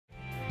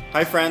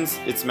Hi friends,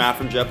 it's Matt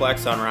from Jet Black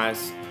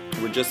Sunrise.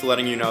 We're just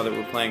letting you know that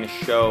we're playing a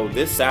show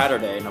this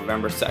Saturday,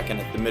 November 2nd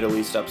at the Middle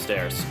East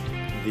Upstairs.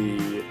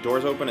 The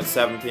doors open at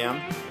 7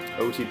 p.m.,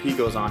 OTP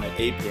goes on at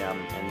 8 p.m.,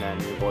 and then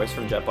your boys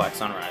from Jet Black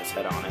Sunrise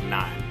head on at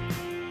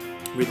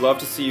 9. We'd love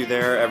to see you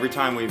there every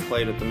time we've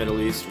played at the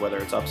Middle East, whether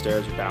it's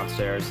upstairs or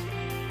downstairs.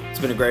 It's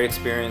been a great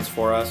experience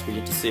for us. We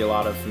get to see a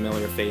lot of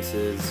familiar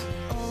faces,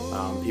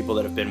 people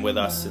that have been with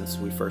us since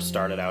we first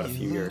started out a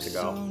few years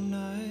ago.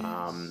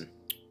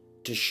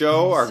 To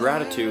show our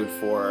gratitude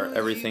for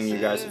everything you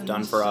guys have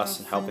done for us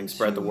and helping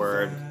spread the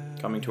word,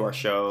 coming to our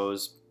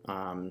shows,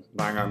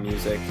 buying our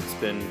music, it's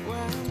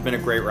been a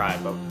great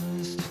ride. But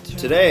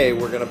today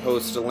we're going to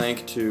post a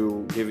link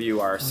to give you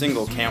our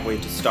single "Can't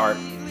Wait to Start"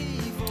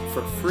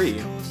 for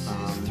free.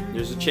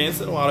 There's a chance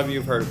that a lot of you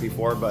have heard it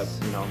before, but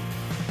you know,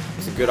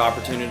 it's a good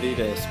opportunity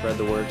to spread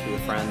the word to your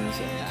friends,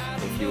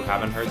 and if you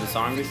haven't heard the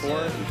song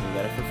before, you can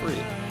get it for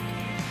free.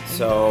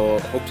 So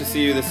hope to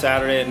see you this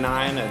Saturday at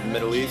 9 at the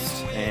Middle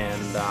East,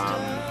 and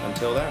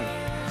until then.